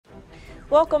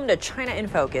Welcome to China in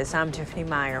Focus. I'm Tiffany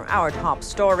Meyer. Our top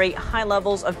story, high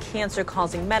levels of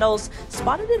cancer-causing metals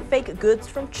spotted in fake goods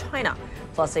from China,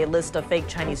 plus a list of fake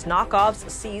Chinese knockoffs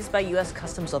seized by U.S.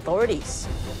 Customs authorities.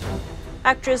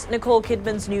 Actress Nicole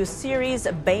Kidman's new series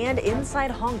banned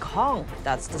inside Hong Kong.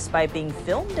 That's despite being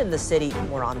filmed in the city.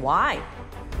 More on why.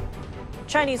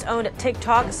 Chinese-owned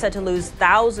TikTok set to lose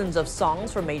thousands of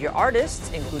songs from major artists,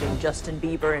 including Justin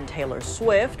Bieber and Taylor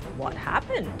Swift. What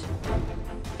happened?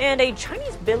 And a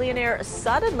Chinese billionaire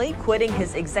suddenly quitting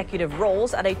his executive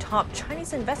roles at a top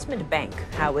Chinese investment bank.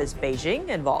 How is Beijing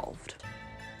involved?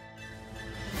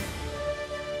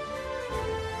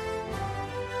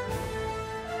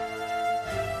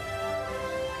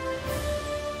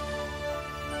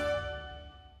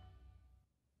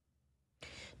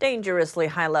 Dangerously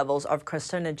high levels of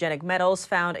carcinogenic metals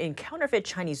found in counterfeit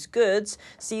Chinese goods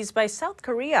seized by South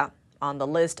Korea. On the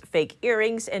list, fake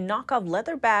earrings and knockoff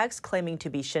leather bags claiming to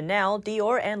be Chanel,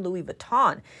 Dior, and Louis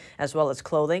Vuitton, as well as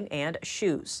clothing and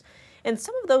shoes. In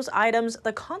some of those items,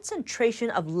 the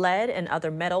concentration of lead and other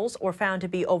metals were found to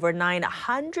be over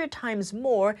 900 times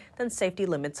more than safety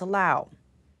limits allow.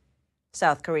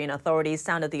 South Korean authorities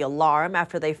sounded the alarm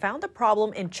after they found the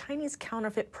problem in Chinese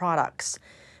counterfeit products.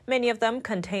 Many of them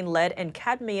contain lead and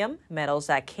cadmium, metals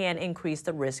that can increase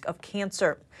the risk of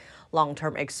cancer.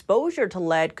 Long-term exposure to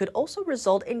lead could also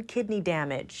result in kidney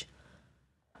damage.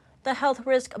 The health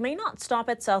risk may not stop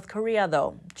at South Korea,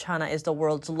 though. China is the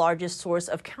world's largest source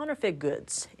of counterfeit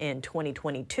goods. In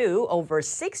 2022, over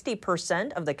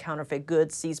 60% of the counterfeit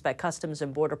goods seized by Customs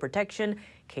and Border Protection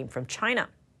came from China.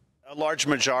 A large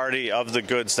majority of the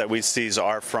goods that we seize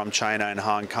are from China and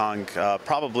Hong Kong,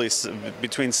 probably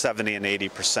between 70 and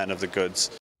 80% of the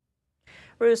goods.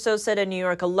 Russo said in New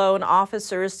York alone,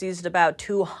 officers seized about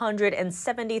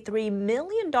 $273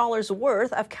 million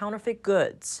worth of counterfeit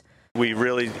goods. We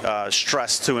really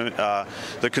stress to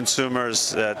the consumers,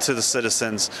 to the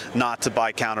citizens, not to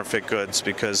buy counterfeit goods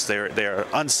because they're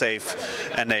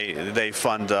unsafe and they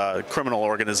fund criminal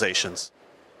organizations.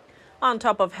 On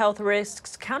top of health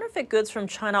risks, counterfeit goods from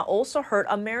China also hurt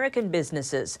American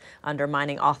businesses,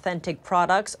 undermining authentic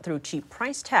products through cheap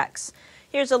price tags.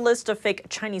 Here's a list of fake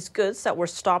Chinese goods that were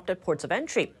stopped at ports of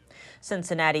entry.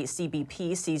 Cincinnati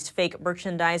CBP seized fake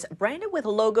merchandise branded with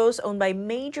logos owned by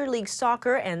Major League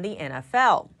Soccer and the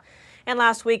NFL. And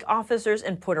last week, officers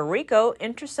in Puerto Rico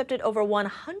intercepted over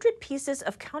 100 pieces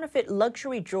of counterfeit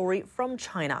luxury jewelry from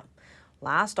China.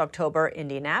 Last October,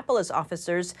 Indianapolis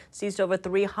officers seized over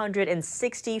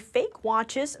 360 fake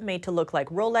watches made to look like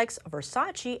Rolex,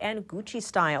 Versace, and Gucci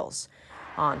styles.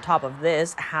 On top of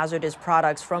this, hazardous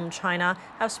products from China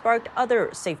have sparked other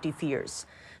safety fears.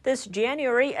 This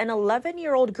January, an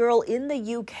 11-year-old girl in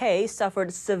the UK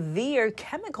suffered severe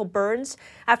chemical burns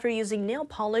after using nail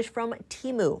polish from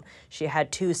Temu. She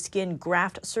had 2 skin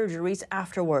graft surgeries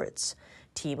afterwards.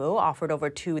 Temu offered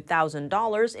over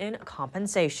 $2,000 in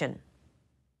compensation.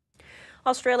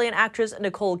 Australian actress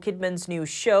Nicole Kidman's new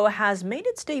show has made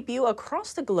its debut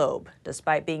across the globe.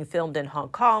 Despite being filmed in Hong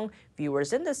Kong,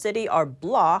 viewers in the city are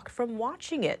blocked from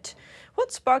watching it.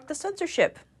 What sparked the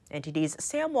censorship? NTD's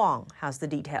Sam Wong has the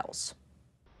details.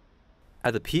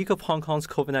 At the peak of Hong Kong's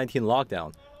COVID-19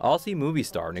 lockdown, Aussie movie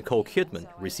star Nicole Kidman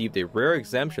received a rare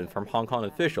exemption from Hong Kong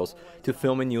officials to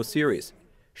film a new series.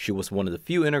 She was one of the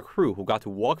few in her crew who got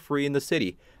to walk free in the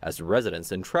city as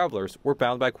residents and travelers were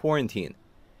bound by quarantine.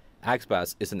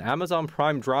 Expats is an Amazon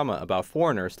Prime drama about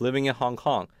foreigners living in Hong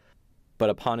Kong, but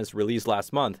upon its release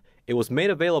last month, it was made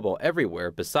available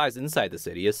everywhere besides inside the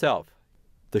city itself.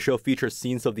 The show features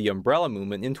scenes of the Umbrella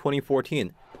Movement in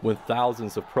 2014, when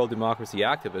thousands of pro-democracy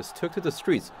activists took to the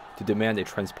streets to demand a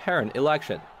transparent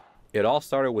election. It all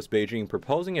started with Beijing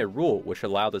proposing a rule which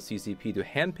allowed the CCP to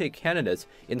handpick candidates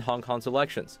in Hong Kong's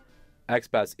elections.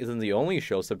 Expats isn't the only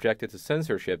show subjected to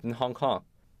censorship in Hong Kong.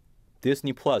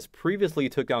 Disney Plus previously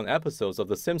took down episodes of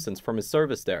The Simpsons from its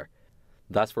service there.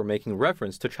 That's for making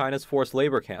reference to China's forced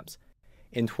labor camps.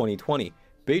 In 2020,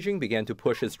 Beijing began to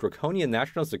push its draconian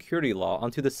national security law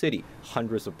onto the city.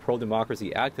 Hundreds of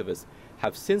pro-democracy activists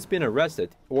have since been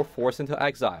arrested or forced into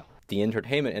exile. The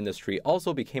entertainment industry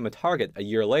also became a target a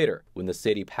year later, when the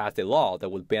city passed a law that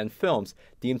would ban films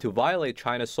deemed to violate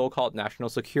China's so-called national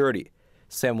security.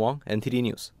 Sam Wong, NTD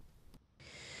News.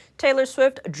 Taylor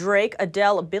Swift, Drake,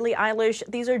 Adele, Billie Eilish,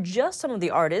 these are just some of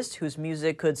the artists whose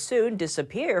music could soon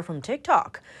disappear from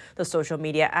TikTok. The social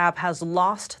media app has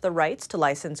lost the rights to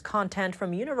license content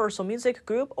from Universal Music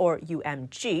Group, or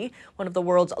UMG, one of the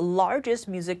world's largest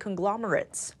music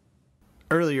conglomerates.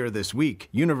 Earlier this week,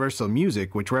 Universal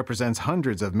Music, which represents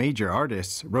hundreds of major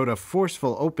artists, wrote a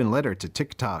forceful open letter to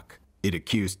TikTok. It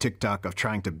accused TikTok of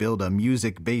trying to build a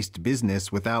music-based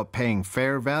business without paying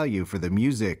fair value for the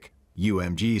music.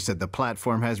 UMG said the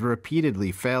platform has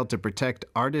repeatedly failed to protect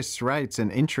artists' rights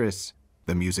and interests.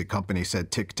 The music company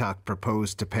said TikTok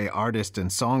proposed to pay artists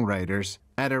and songwriters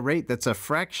at a rate that's a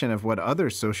fraction of what other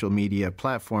social media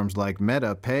platforms like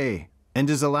Meta pay, and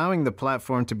is allowing the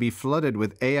platform to be flooded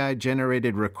with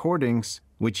AI-generated recordings,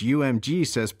 which UMG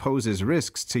says poses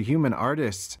risks to human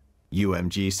artists.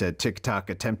 UMG said TikTok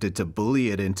attempted to bully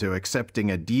it into accepting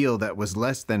a deal that was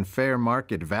less than fair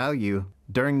market value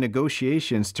during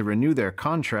negotiations to renew their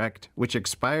contract, which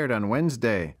expired on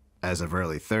Wednesday. As of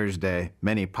early Thursday,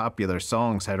 many popular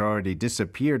songs had already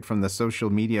disappeared from the social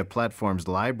media platform's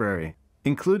library,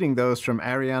 including those from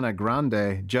Ariana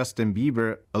Grande, Justin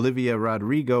Bieber, Olivia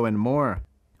Rodrigo, and more.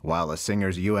 While a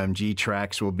singer's UMG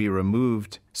tracks will be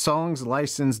removed, songs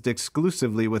licensed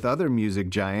exclusively with other music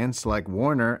giants like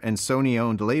Warner and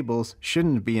Sony-owned labels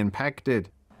shouldn't be impacted.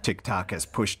 TikTok has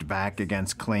pushed back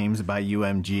against claims by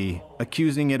UMG,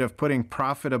 accusing it of putting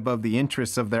profit above the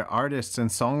interests of their artists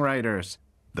and songwriters.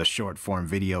 The short-form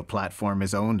video platform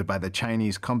is owned by the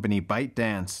Chinese company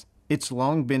ByteDance. It's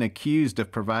long been accused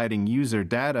of providing user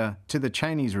data to the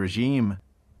Chinese regime.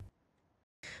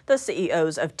 The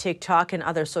CEOs of TikTok and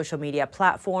other social media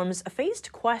platforms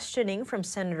faced questioning from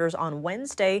senators on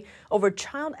Wednesday over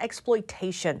child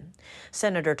exploitation.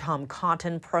 Senator Tom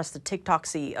Cotton pressed the TikTok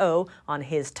CEO on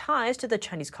his ties to the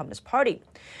Chinese Communist Party.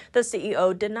 The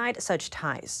CEO denied such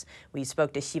ties. We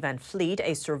spoke to Xi Van Fleet,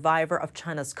 a survivor of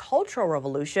China's Cultural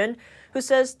Revolution, who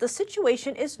says the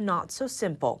situation is not so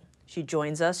simple. She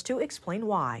joins us to explain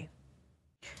why.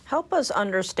 Help us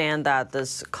understand that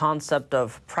this concept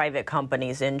of private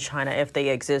companies in China, if they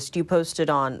exist. You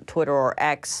posted on Twitter or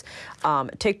X,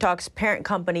 TikTok's parent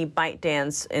company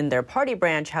ByteDance in their party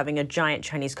branch having a giant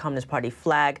Chinese Communist Party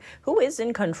flag. Who is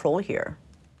in control here?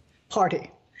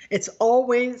 Party. It's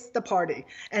always the party.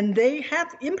 And they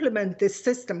have implemented this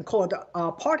system called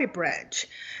party branch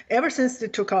ever since they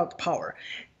took out power.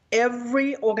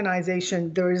 Every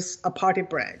organization, there is a party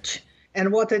branch.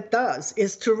 And what it does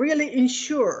is to really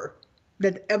ensure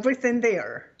that everything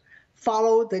there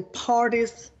follow the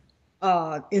party's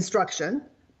instruction,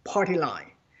 party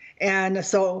line. And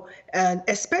so, and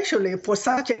especially for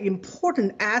such an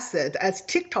important asset as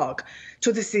TikTok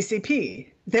to the CCP,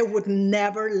 they would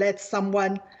never let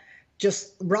someone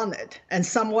just run it. And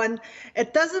someone,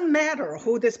 it doesn't matter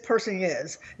who this person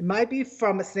is. It might be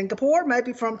from Singapore, might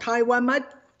be from Taiwan,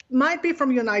 might be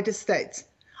from United States.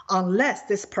 Unless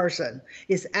this person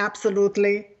is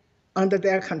absolutely under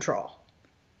their control.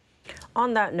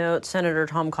 On that note, Senator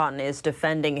Tom Cotton is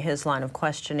defending his line of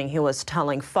questioning. He was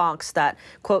telling Fox that,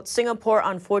 quote, Singapore,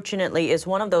 unfortunately, is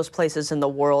one of those places in the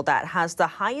world that has the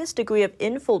highest degree of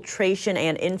infiltration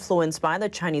and influence by the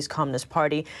Chinese Communist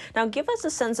Party. Now, give us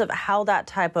a sense of how that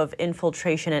type of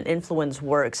infiltration and influence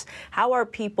works. How are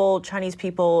people, Chinese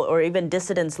people, or even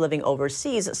dissidents living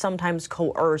overseas sometimes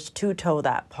coerced to toe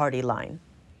that party line?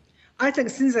 I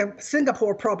think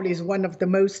Singapore probably is one of the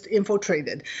most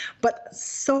infiltrated, but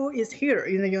so is here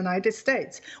in the United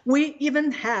States. We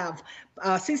even have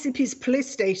CCP's police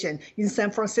station in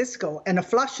San Francisco and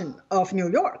Flushing of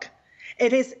New York.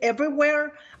 It is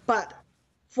everywhere, but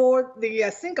for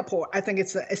the Singapore, I think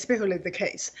it's especially the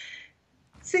case.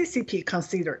 CCP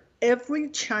consider every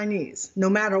Chinese, no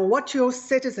matter what your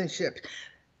citizenship,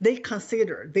 they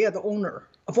consider they are the owner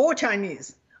of all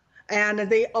Chinese. And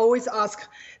they always ask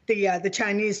the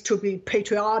Chinese to be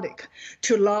patriotic,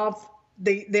 to love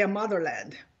their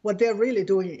motherland. What they're really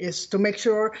doing is to make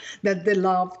sure that they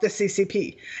love the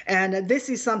CCP. And this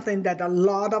is something that a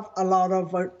lot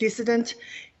of dissidents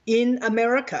in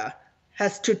America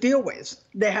has to deal with.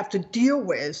 They have to deal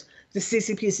with the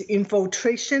CCP's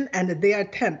infiltration and their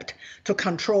attempt to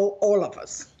control all of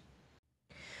us.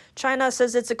 China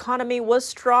says its economy was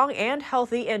strong and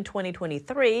healthy in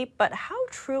 2023, but how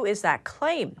true is that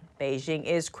claim? Beijing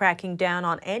is cracking down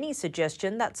on any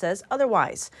suggestion that says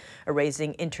otherwise,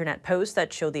 erasing internet posts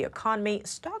that show the economy,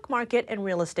 stock market, and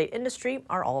real estate industry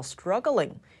are all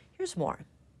struggling. Here's more.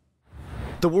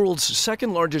 The world's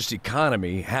second largest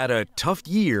economy had a tough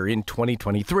year in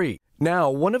 2023. Now,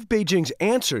 one of Beijing's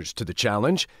answers to the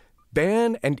challenge,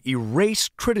 ban and erase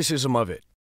criticism of it.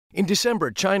 In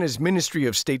December, China's Ministry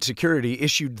of State Security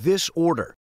issued this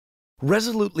order: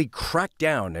 resolutely crack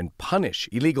down and punish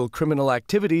illegal criminal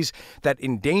activities that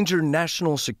endanger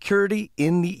national security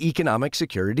in the economic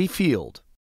security field.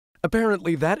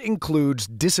 Apparently, that includes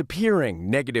disappearing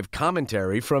negative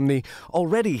commentary from the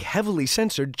already heavily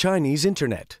censored Chinese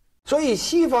internet. On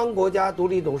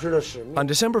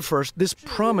December 1st, this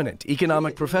prominent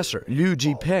economic professor, Liu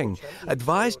Jipeng,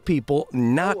 advised people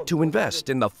not to invest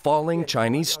in the falling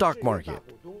Chinese stock market.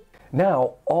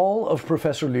 Now, all of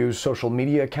Professor Liu's social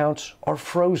media accounts are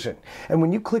frozen. And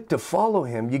when you click to follow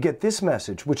him, you get this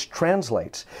message, which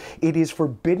translates, "It is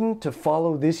forbidden to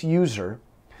follow this user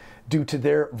due to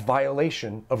their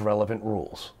violation of relevant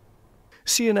rules."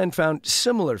 CNN found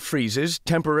similar freezes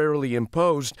temporarily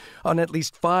imposed on at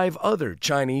least 5 other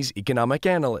Chinese economic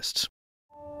analysts.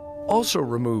 Also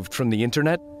removed from the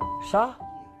internet,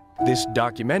 this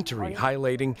documentary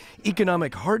highlighting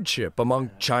economic hardship among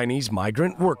Chinese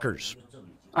migrant workers.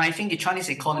 I think the Chinese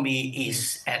economy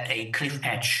is at a cliff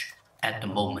edge at the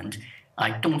moment.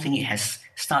 I don't think it has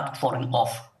started falling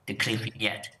off the cliff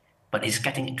yet, but it's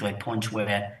getting to a point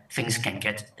where things can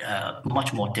get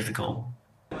much more difficult.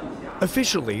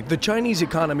 Officially, the Chinese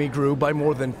economy grew by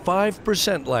more than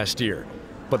 5% last year,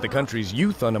 but the country's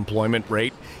youth unemployment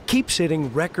rate keeps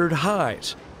hitting record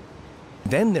highs.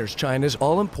 Then there's China's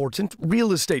all-important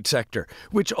real estate sector,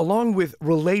 which, along with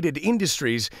related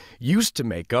industries, used to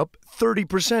make up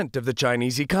 30% of the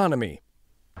Chinese economy.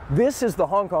 This is the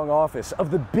Hong Kong office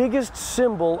of the biggest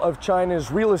symbol of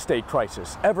China's real estate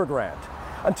crisis, Evergrande.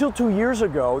 Until 2 years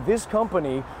ago, this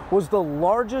company was the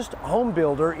largest home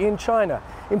builder in China,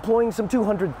 employing some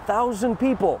 200,000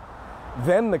 people.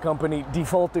 Then the company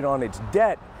defaulted on its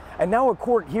debt, and now a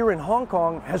court here in Hong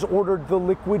Kong has ordered the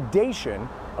liquidation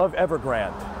of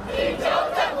Evergrande.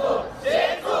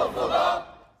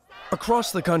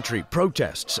 Across the country,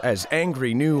 protests as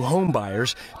angry new home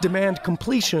buyers demand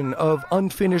completion of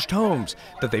unfinished homes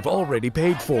that they've already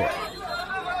paid for.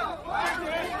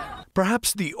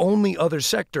 Perhaps the only other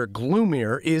sector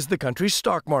gloomier is the country's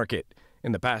stock market.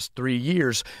 In the past 3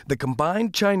 years, the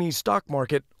combined Chinese stock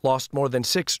market lost more than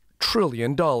 $6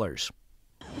 trillion.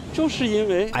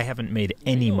 I haven't made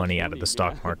any money out of the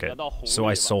stock market, so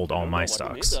I sold all my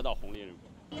stocks.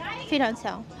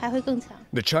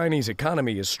 The Chinese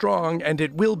economy is strong, and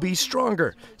it will be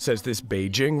stronger, says this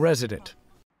Beijing resident.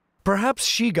 Perhaps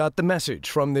she got the message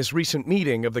from this recent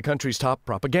meeting of the country's top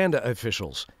propaganda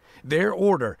officials. Their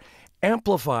order: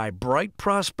 amplify bright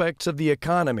prospects of the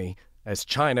economy as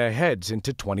China heads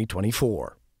into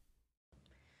 2024.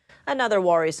 Another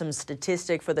worrisome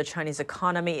statistic for the Chinese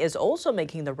economy is also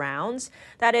making the rounds.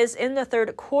 That is, in the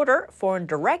third quarter, foreign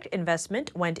direct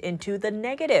investment went into the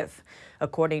negative.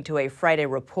 According to a Friday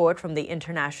report from the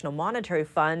International Monetary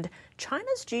Fund,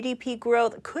 China's GDP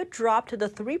growth could drop to the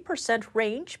 3%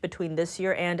 range between this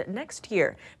year and next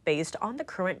year, based on the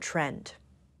current trend.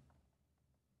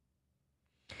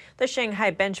 The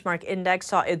Shanghai Benchmark Index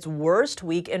saw its worst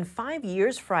week in 5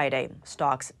 years Friday.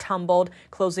 Stocks tumbled,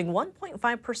 closing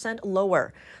 1.5%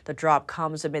 lower. The drop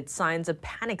comes amid signs of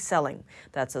panic selling.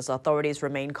 That's as authorities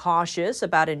remain cautious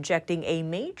about injecting a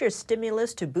major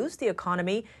stimulus to boost the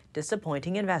economy,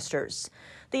 disappointing investors.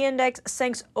 The index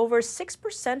sank over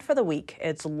 6% for the week,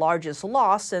 its largest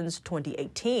loss since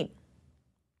 2018.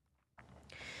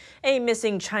 A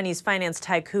missing Chinese finance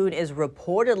tycoon is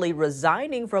reportedly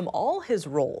resigning from all his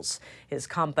roles. His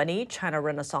company, China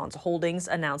Renaissance Holdings,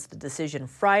 announced the decision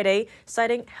Friday,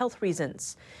 citing health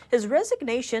reasons. His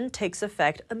resignation takes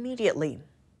effect immediately.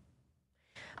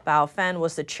 Bao Fan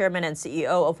was the chairman and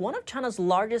CEO of one of China's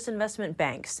largest investment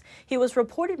banks. He was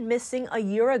reported missing a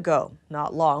year ago,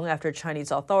 not long after Chinese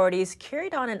authorities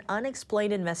carried on an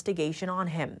unexplained investigation on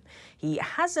him. He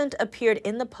hasn't appeared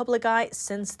in the public eye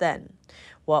since then.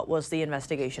 What was the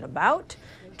investigation about?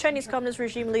 Chinese Communist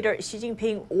regime leader Xi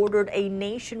Jinping ordered a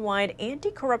nationwide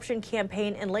anti-corruption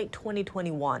campaign in late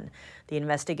 2021. The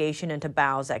investigation into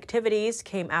Bao's activities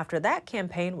came after that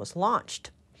campaign was launched.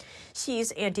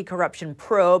 Xi's anti-corruption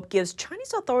probe gives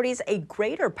Chinese authorities a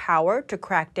greater power to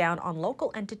crack down on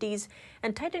local entities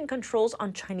and tighten controls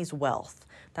on Chinese wealth.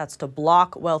 That's to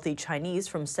block wealthy Chinese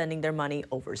from sending their money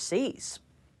overseas.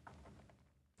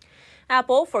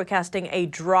 Apple forecasting a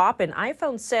drop in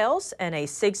iPhone sales and a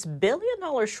 $6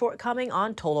 billion shortcoming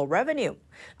on total revenue.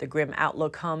 The grim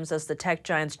outlook comes as the tech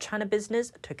giant's China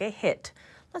business took a hit.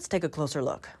 Let's take a closer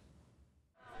look.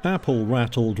 Apple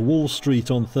rattled Wall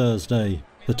Street on Thursday.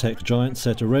 The tech giant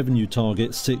set a revenue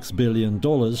target $6 billion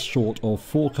short of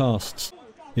forecasts.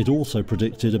 It also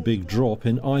predicted a big drop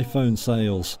in iPhone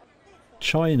sales.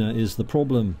 China is the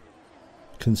problem.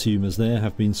 Consumers there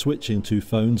have been switching to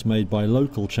phones made by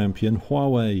local champion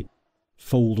Huawei.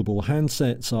 Foldable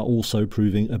handsets are also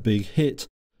proving a big hit,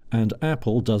 and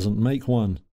Apple doesn't make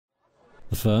one.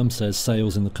 The firm says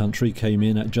sales in the country came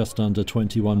in at just under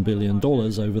 $21 billion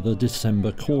over the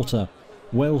December quarter,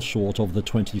 well short of the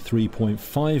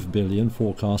 $23.5 billion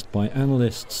forecast by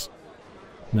analysts.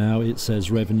 Now it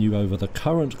says revenue over the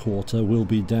current quarter will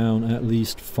be down at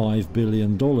least $5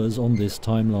 billion on this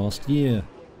time last year.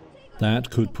 That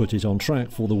could put it on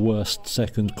track for the worst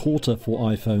second quarter for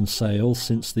iPhone sales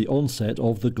since the onset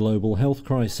of the global health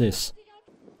crisis.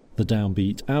 The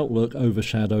downbeat outlook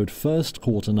overshadowed first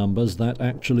quarter numbers that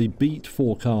actually beat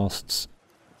forecasts.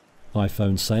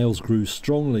 iPhone sales grew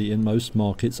strongly in most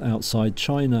markets outside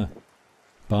China.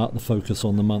 But the focus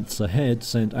on the months ahead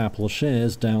sent Apple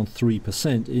shares down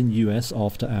 3% in US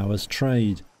after-hours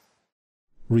trade.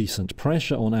 Recent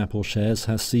pressure on Apple shares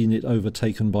has seen it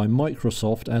overtaken by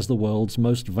Microsoft as the world's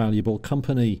most valuable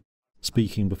company.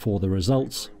 Speaking before the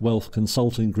results, Wealth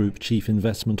Consulting Group Chief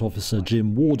Investment Officer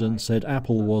Jim Warden said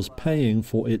Apple was paying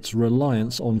for its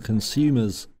reliance on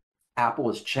consumers. Apple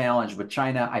is challenged with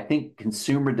China. I think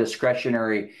consumer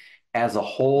discretionary as a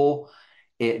whole,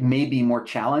 it may be more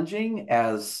challenging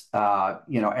as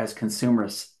as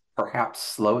consumers perhaps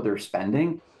slow their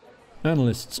spending.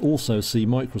 Analysts also see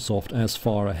Microsoft as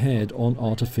far ahead on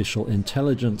artificial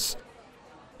intelligence.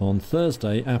 On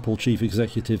Thursday, Apple chief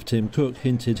executive Tim Cook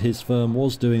hinted his firm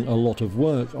was doing a lot of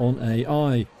work on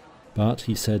AI, but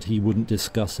he said he wouldn't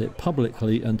discuss it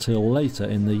publicly until later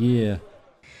in the year.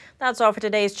 That's all for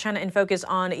today's China in Focus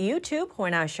on YouTube. We're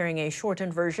now sharing a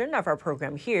shortened version of our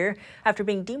program here after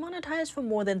being demonetized for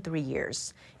more than 3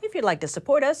 years. If you'd like to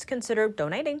support us, consider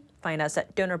donating. Find us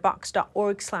at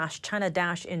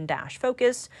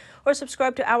donorbox.org/China-in-focus or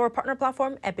subscribe to our partner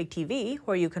platform, Epic TV,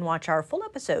 where you can watch our full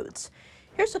episodes.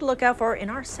 Here's what to look out for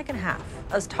in our second half.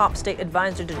 As top state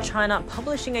advisor to China,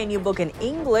 publishing a new book in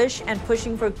English and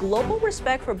pushing for global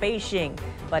respect for Beijing.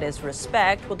 But is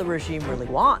respect what the regime really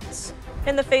wants?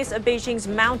 In the face of Beijing's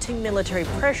mounting military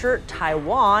pressure,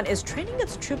 Taiwan is training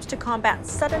its troops to combat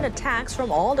sudden attacks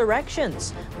from all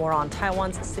directions. More on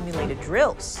Taiwan's simulated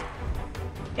drills.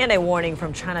 And a warning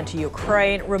from China to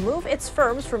Ukraine: remove its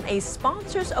firms from a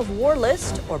sponsors of war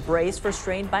list or brace for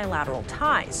strained bilateral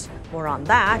ties. More on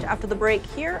that after the break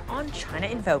here on China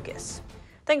in Focus.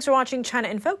 Thanks for watching China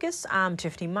in Focus. I'm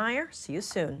Tiffany Meyer. See you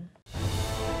soon.